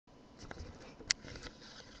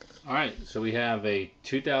Alright, so we have a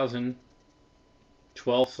 2012/13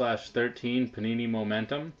 Panini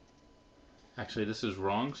Momentum. Actually, this is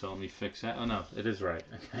wrong, so let me fix that. Oh no, it is right.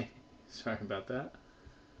 Okay, sorry about that.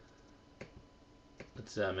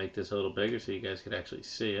 Let's make this a little bigger so you guys could actually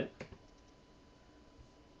see it.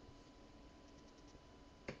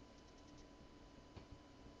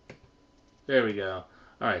 There we go.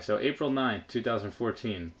 Alright, so April 9th,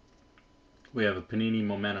 2014. We have a Panini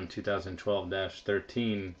Momentum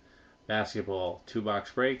 2012-13 basketball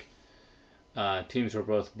 2-box break. Teams were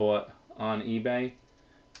both bought on eBay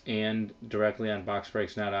and directly on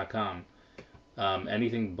BoxBreaksNow.com.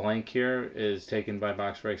 Anything blank here is taken by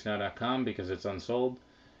BoxBreaksNow.com because it's unsold.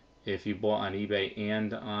 If you bought on eBay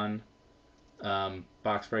and on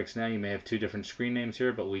BoxBreaksNow, you may have two different screen names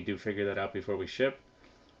here, but we do figure that out before we ship.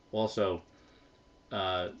 Also,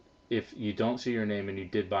 if you don't see your name and you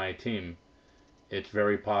did buy a team, it's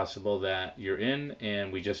very possible that you're in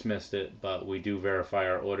and we just missed it, but we do verify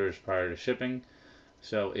our orders prior to shipping.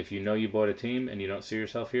 So if you know you bought a team and you don't see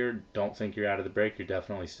yourself here, don't think you're out of the break. You're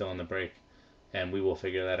definitely still in the break, and we will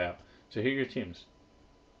figure that out. So here are your teams.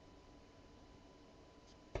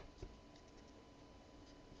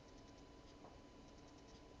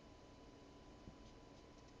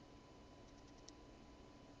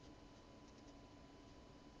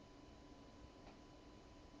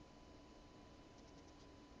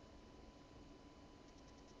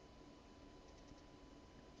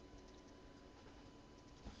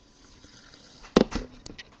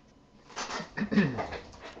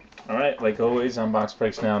 All right, like always on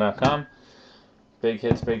BoxBreaksNow.com, big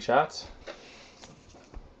hits, big shots.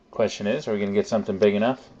 Question is, are we going to get something big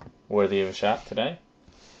enough, worthy of a shot today?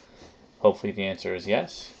 Hopefully the answer is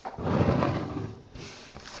yes.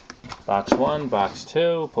 Box 1, box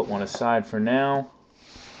 2, put one aside for now.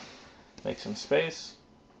 Make some space.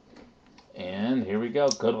 And here we go.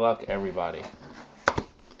 Good luck, everybody.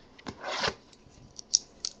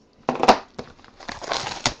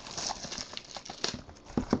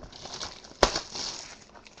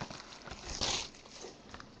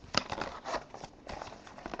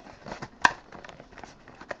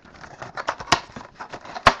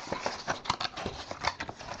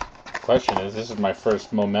 Question is, this is my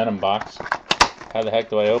first Momentum box. How the heck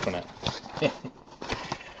do I open it?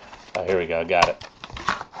 Oh, here we go. Got it.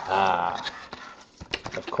 Ah,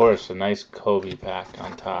 of course, a nice Kobe pack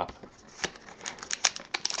on top.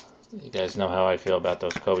 You guys know how I feel about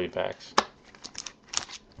those Kobe packs.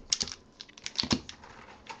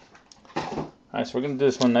 Alright, so we're going to do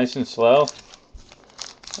this one nice and slow.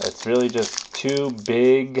 It's really just two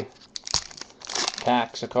big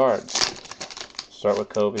packs of cards. Start with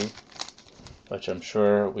Kobe, which I'm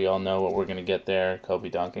sure we all know what we're going to get there. Kobe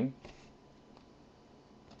dunking.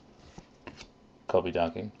 Kobe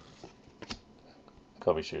dunking.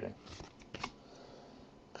 Kobe shooting.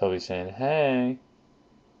 Kobe saying, hey.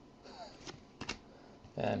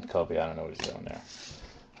 And Kobe, I don't know what he's doing there.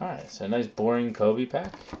 Alright, so a nice boring Kobe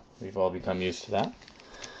pack. We've all become used to that.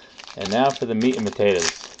 And now for the meat and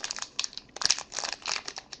potatoes.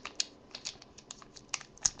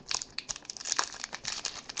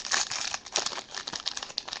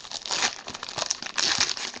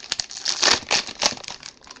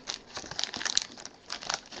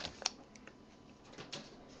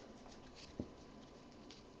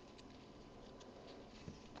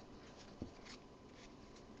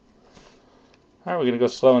 Alright, we're going to go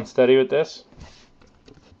slow and steady with this.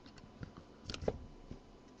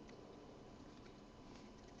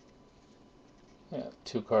 Yeah,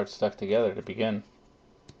 two cards stuck together to begin.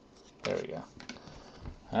 There we go.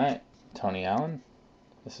 Alright, Tony Allen.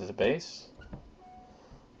 This is a base.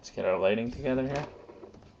 Let's get our lighting together here.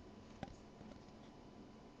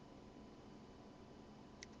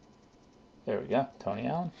 There we go, Tony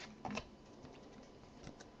Allen.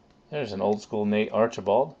 There's an old school Nate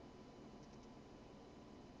Archibald.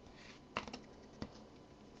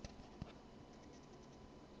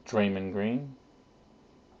 Draymond Green.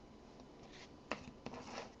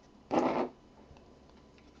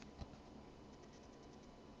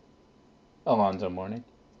 Alonzo Mourning.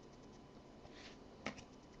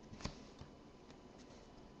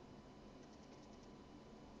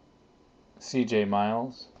 CJ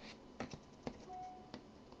Miles.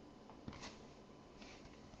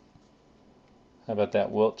 How about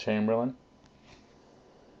that Wilt Chamberlain?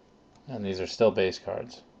 And these are still base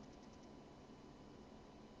cards.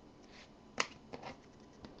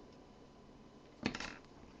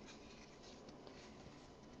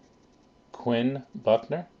 Quinn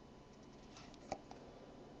Buckner.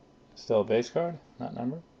 Still a base card, not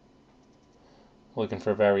numbered. Looking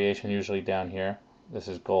for variation usually down here. This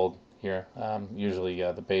is gold here. Usually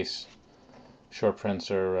the base short prints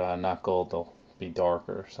are not gold. They'll be dark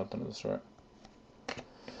or something of the sort.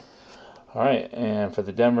 All right, and for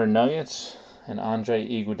the Denver Nuggets, an Andre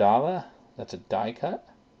Iguodala. That's a die cut.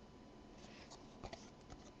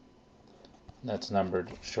 That's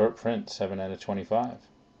numbered short print, 7 out of 25.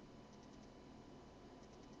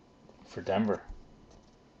 For Denver.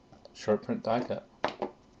 Short print die cut.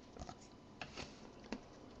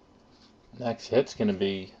 Next hit's going to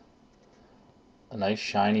be a nice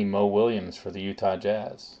shiny Mo Williams for the Utah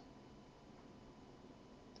Jazz.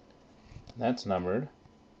 That's numbered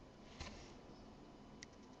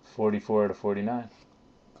 44 out of 49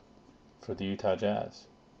 for the Utah Jazz.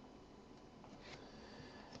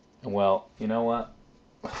 And well, you know what?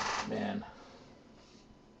 Man.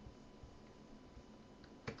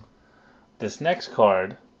 This next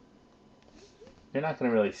card, you're not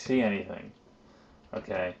going to really see anything.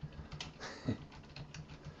 Okay?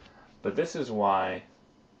 But this is why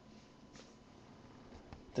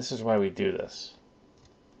we do this.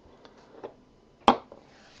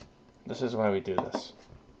 This is why we do this.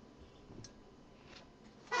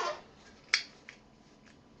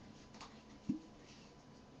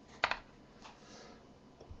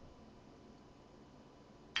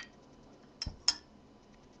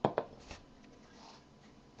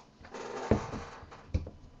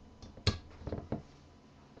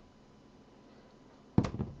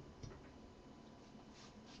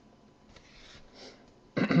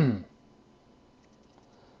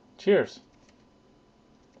 Cheers.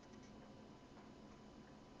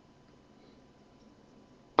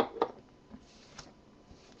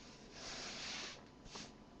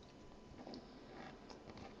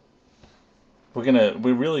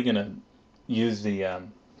 We're really gonna use the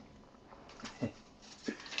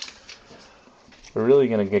we're really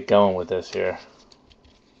gonna get going with this here.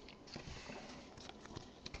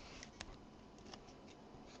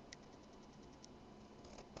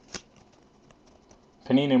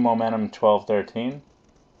 Panini Momentum 1213.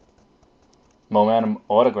 Momentum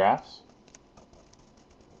autographs.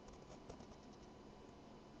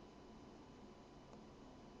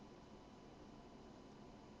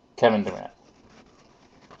 Kevin Durant.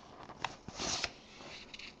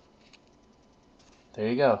 There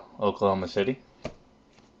you go, Oklahoma City.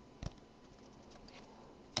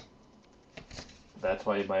 That's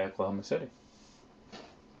why you buy Oklahoma City.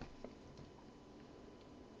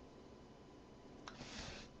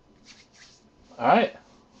 Alright,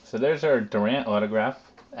 so there's our Durant autograph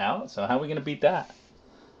out. So how are we going to beat that?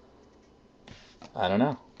 I don't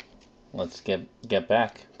know. Let's get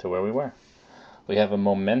back to where we were. We have a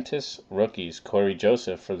momentous rookies, Corey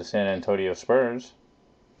Joseph for the San Antonio Spurs.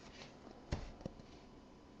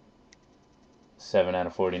 7 out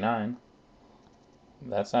of 49.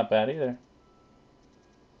 That's not bad either.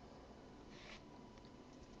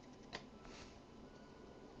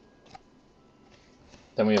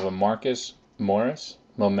 Then we have a Marcus Morris,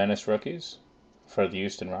 momentous rookies for the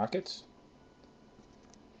Houston Rockets.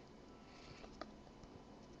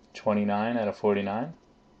 29 out of 49.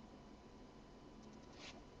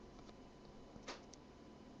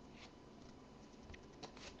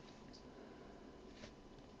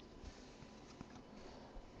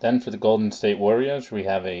 Then for the Golden State Warriors, we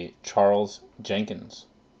have a Charles Jenkins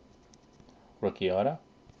rookie auto.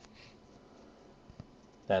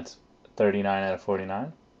 That's 39 out of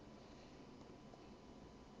 49.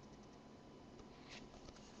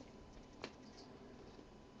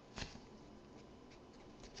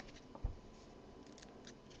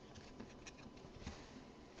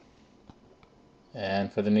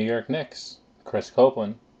 And for the New York Knicks, Chris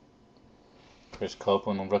Copeland. Chris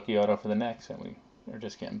Copeland, rookie auto for the Knicks. And we're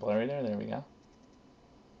just getting blurry there. There we go.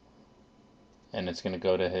 And it's going to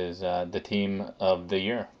go to his the team of the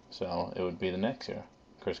year. So it would be the Knicks here.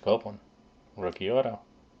 Chris Copeland, rookie auto.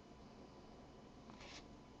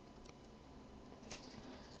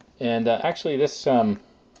 And actually, this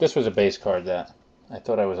was a base card that I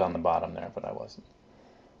thought I was on the bottom there, but I wasn't.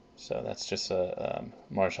 So that's just a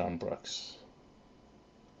Marshawn Brooks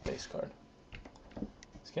base card.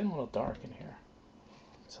 It's getting a little dark in here.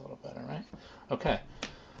 It's a little better, right? Okay.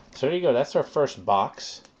 So there you go. That's our first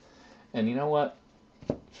box. And you know what?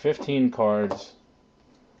 15 cards,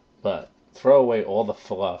 but throw away all the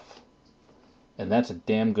fluff. And that's a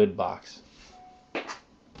damn good box.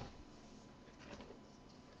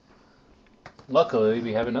 Luckily,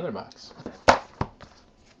 we have another box.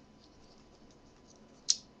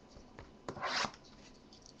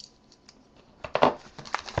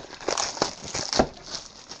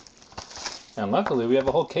 And luckily, we have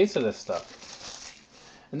a whole case of this stuff.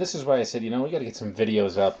 And this is why I said, you know, we got to get some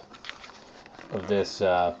videos up of this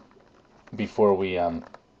before we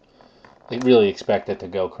really expect it to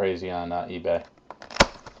go crazy on eBay.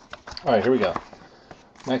 All right, here we go.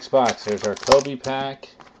 Next box. Here's our Kobe pack.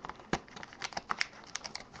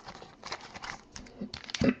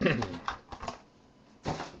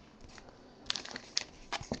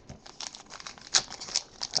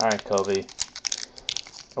 All right, Kobe.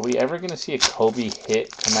 Are we ever going to see a Kobe hit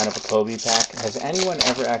come out of a Kobe pack? Has anyone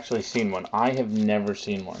ever actually seen one? I have never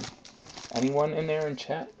seen one. Anyone in there in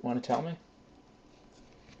chat want to tell me?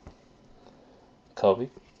 Kobe?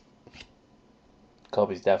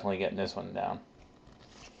 Kobe's definitely getting this one down.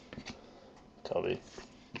 Kobe.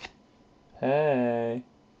 Hey.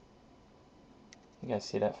 You guys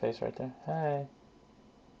see that face right there? Hey.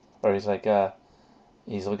 Or he's like,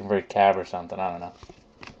 he's looking for a cab or something. I don't know.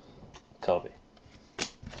 Kobe.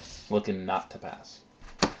 Looking not to pass.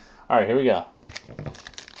 Alright, here we go.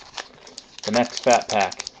 The next fat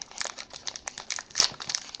pack.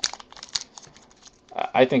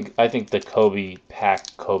 I think the Kobe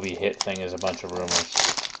pack, Kobe hit thing is a bunch of rumors.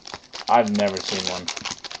 I've never seen one.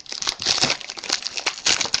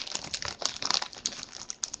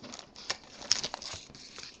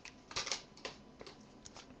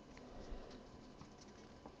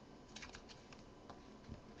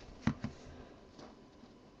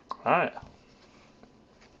 Alright.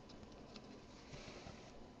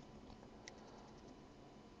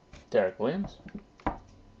 Derek Williams.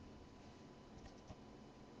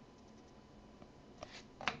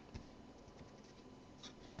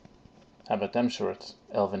 How about them shorts?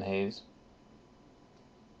 Elvin Hayes.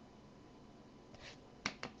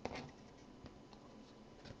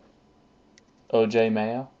 OJ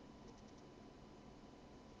Mayo.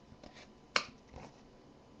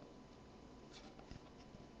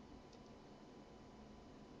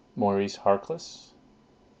 Maurice Harkless.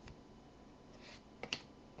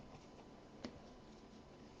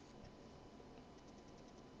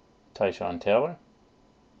 Tyshawn Taylor.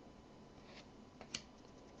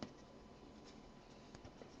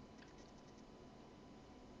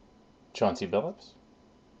 Chauncey Billups.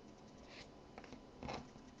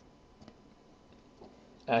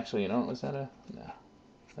 Actually, you know, was that a... No,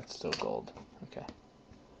 that's still gold. Okay.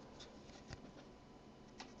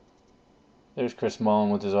 There's Chris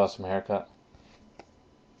Mullin with his awesome haircut.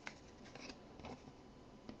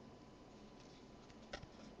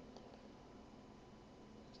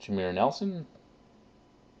 Jameer Nelson.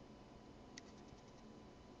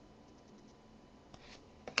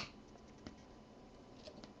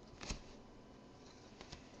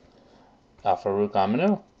 Farouk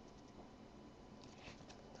Aminu.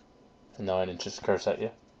 No, I didn't just curse at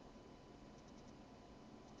you.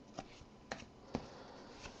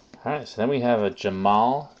 Alright, so then we have a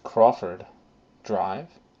Jamal Crawford drive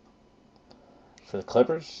for the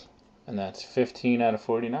Clippers, and that's 15 out of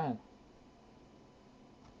 49.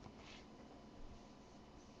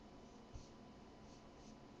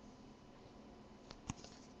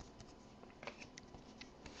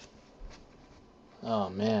 Oh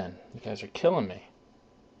man, you guys are killing me.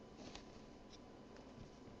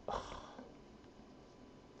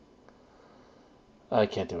 I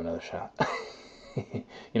can't do another shot.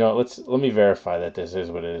 You know, let me verify that this is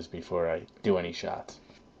what it is before I do any shots.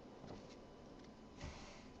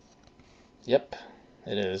 Yep,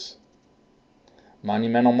 it is.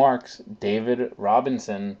 Monumental marks, David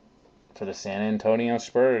Robinson for the San Antonio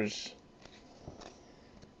Spurs.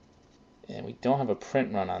 And we don't have a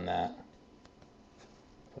print run on that.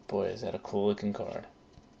 But boy, is that a cool looking card.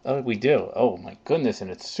 Oh, we do. Oh my goodness, and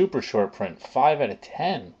it's super short print. 5 out of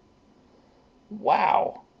 10.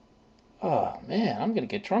 Wow. Oh man, I'm gonna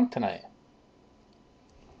get drunk tonight.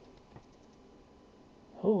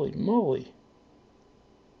 Holy moly.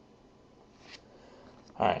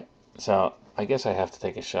 Alright, so I guess I have to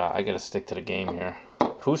take a shot. I gotta stick to the game here.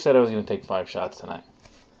 Who said I was gonna take 5 shots tonight?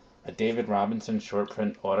 A David Robinson short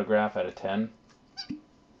print autograph out of 10?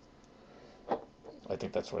 I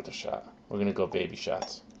think that's worth a shot. We're gonna go baby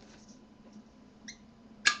shots.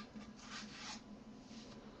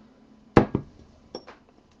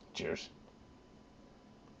 Cheers.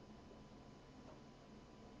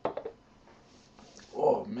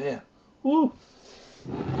 Oh man. Woo!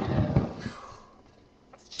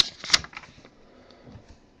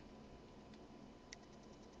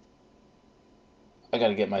 I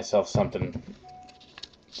gotta get myself something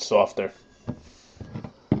softer.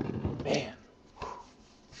 Man.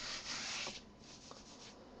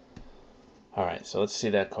 Alright, so let's see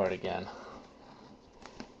that card again.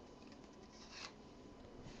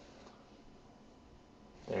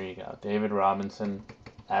 There you go. David Robinson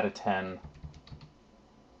out of 10.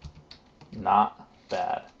 Not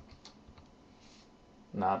bad.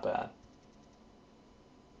 Not bad.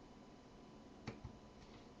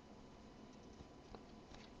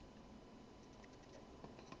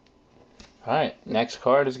 Alright, next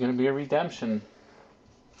card is going to be a redemption.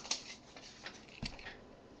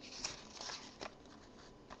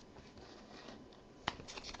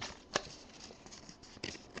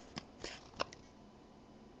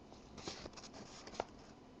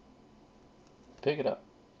 Pick it up.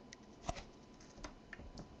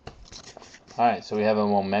 Alright, so we have a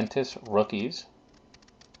momentous rookies.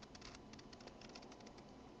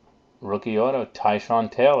 Rookie auto,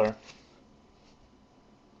 Tyshawn Taylor.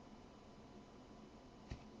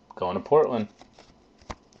 Going to Portland.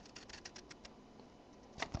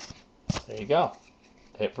 There you go.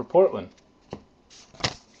 Hit for Portland.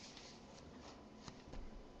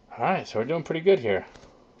 Alright, so we're doing pretty good here.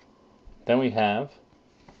 Then we have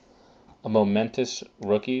a momentous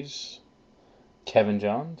rookies, Kevin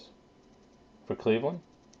Jones for Cleveland.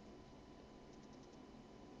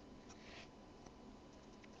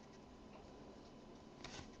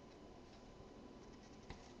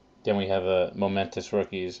 Then we have a momentous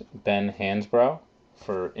rookies, Ben Hansbrough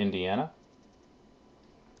for Indiana.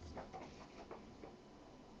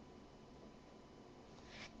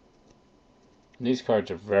 These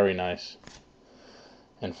cards are very nice.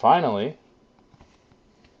 And finally,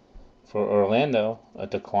 for Orlando, a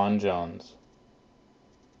Daquan Jones.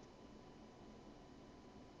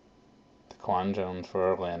 Daquan Jones for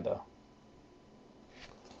Orlando.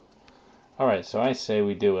 Alright, so I say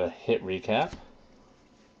we do a hit recap.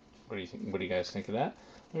 What do you think? What do you guys think of that?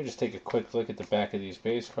 Let me just take a quick look at the back of these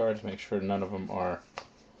base cards, make sure none of them are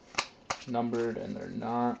numbered, and they're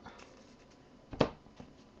not.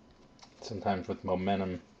 Sometimes with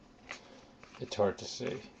momentum, it's hard to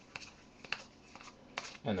see.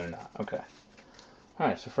 And they're not. Okay.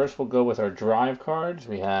 Alright, so first we'll go with our drive cards.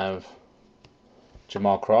 We have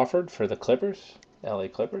Jamal Crawford for the Clippers, LA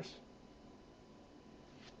Clippers.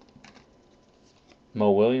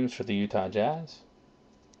 Mo Williams for the Utah Jazz.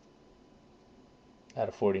 Out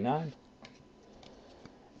of 49.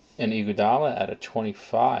 And Iguodala out of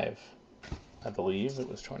 25. I believe it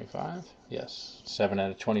was 25. Yes. 7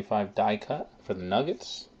 out of 25 die cut for the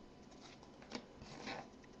Nuggets.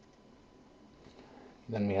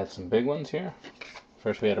 Then we had some big ones here.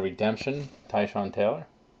 First we had a redemption, Tyshawn Taylor.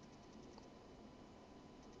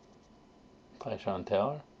 Tyshawn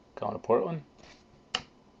Taylor going to Portland.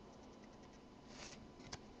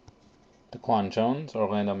 Daquan Jones,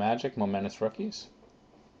 Orlando Magic, momentous rookies.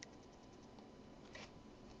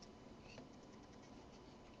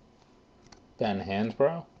 Ben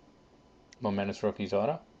Hansbrough, momentous rookies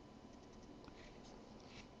auto.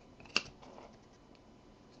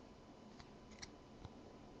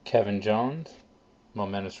 Kevin Jones,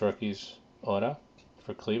 momentous rookies auto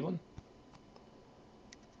for Cleveland.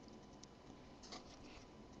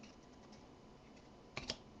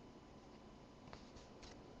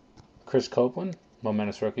 Chris Copeland,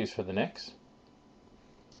 momentous rookies for the Knicks.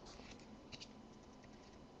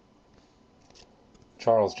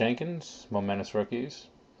 Charles Jenkins, momentous rookies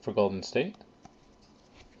for Golden State.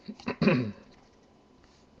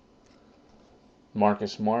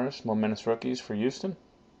 Marcus Morris, momentous rookies for Houston.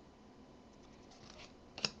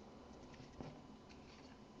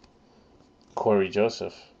 Corey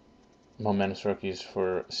Joseph, momentous rookies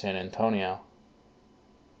for San Antonio.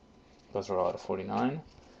 Those are all out of 49.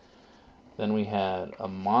 Then we had a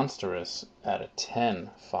monstrous out of 10,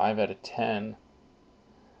 5 out of 10.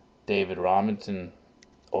 David Robinson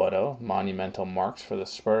auto, monumental marks for the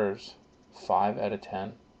Spurs, 5 out of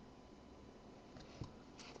 10.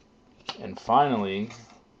 And finally,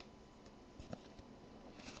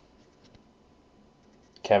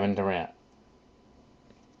 Kevin Durant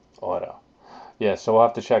auto. Yeah, so we'll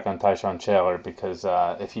have to check on Tyshawn Taylor because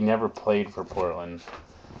if he never played for Portland,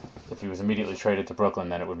 if he was immediately traded to Brooklyn,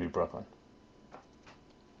 then it would be Brooklyn.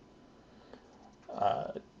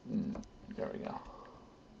 There we go.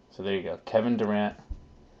 So there you go. Kevin Durant,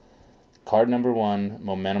 card number 1,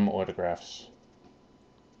 momentum autographs.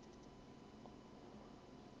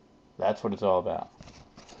 That's what it's all about.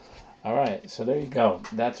 Alright, so there you go.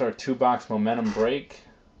 That's our 2-box momentum break,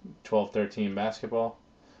 12-13 basketball.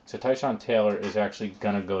 So Tyshawn Taylor is actually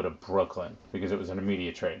going to go to Brooklyn because it was an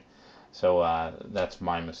immediate trade. So that's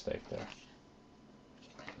my mistake there.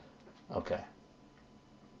 Okay.